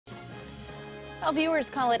Well, viewers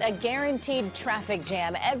call it a guaranteed traffic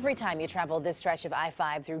jam every time you travel this stretch of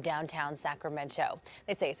I-5 through downtown Sacramento.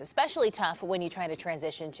 They say it's especially tough when you try to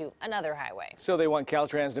transition to another highway. So they want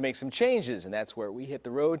Caltrans to make some changes, and that's where we hit the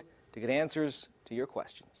road to get answers to your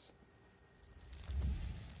questions.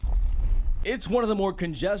 It's one of the more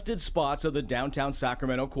congested spots of the downtown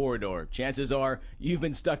Sacramento corridor. Chances are you've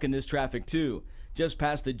been stuck in this traffic too. Just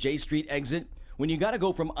past the J Street exit, when you got to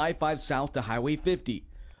go from I-5 south to Highway 50.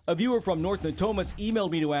 A viewer from North Natomas emailed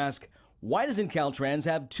me to ask, why doesn't Caltrans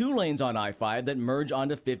have 2 lanes on I-5 that merge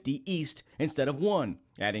onto 50 east instead of 1?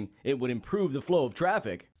 Adding, it would improve the flow of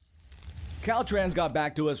traffic. Caltrans got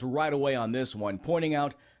back to us right away on this one, pointing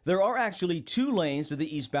out there are actually 2 lanes to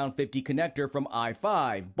the eastbound 50 connector from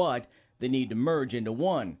I-5, but they need to merge into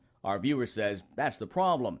 1. Our viewer says that's the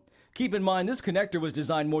problem. Keep in mind, this connector was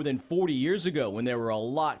designed more than 40 years ago when there were a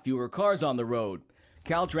lot fewer cars on the road.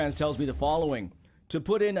 Caltrans tells me the following. To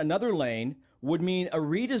put in another lane would mean a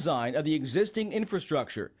redesign of the existing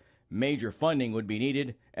infrastructure. Major funding would be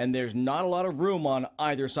needed, and there's not a lot of room on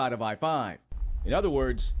either side of I-5. In other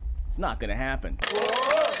words, it's not going to happen.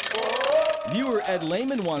 Viewer Ed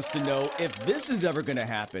Lehman wants to know if this is ever going to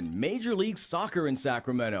happen. Major League Soccer in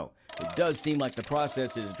Sacramento. It does seem like the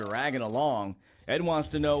process is dragging along. Ed wants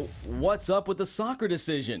to know what's up with the soccer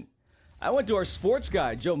decision. I went to our sports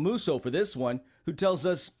guy, Joe Musso, for this one, who tells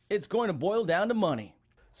us it's going to boil down to money.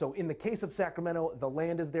 So in the case of Sacramento, the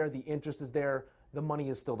land is there, the interest is there, the money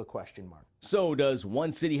is still the question mark. So does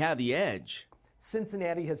one city have the edge?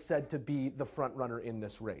 Cincinnati has said to be the front runner in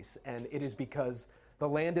this race, and it is because the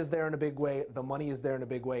land is there in a big way, the money is there in a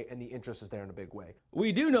big way, and the interest is there in a big way.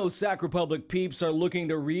 We do know Sac Republic peeps are looking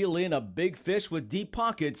to reel in a big fish with deep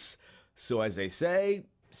pockets. So as they say,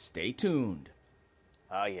 stay tuned.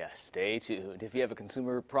 Oh yeah, stay tuned. If you have a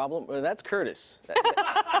consumer problem, well, that's Curtis.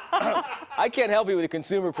 I can't help you with a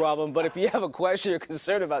consumer problem, but if you have a question or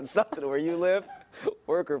concern about something where you live,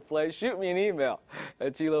 work, or play, shoot me an email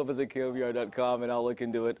at tlopez@kvr.com and I'll look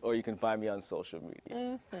into it, or you can find me on social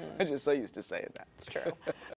media. I'm just so used to saying that. It's true.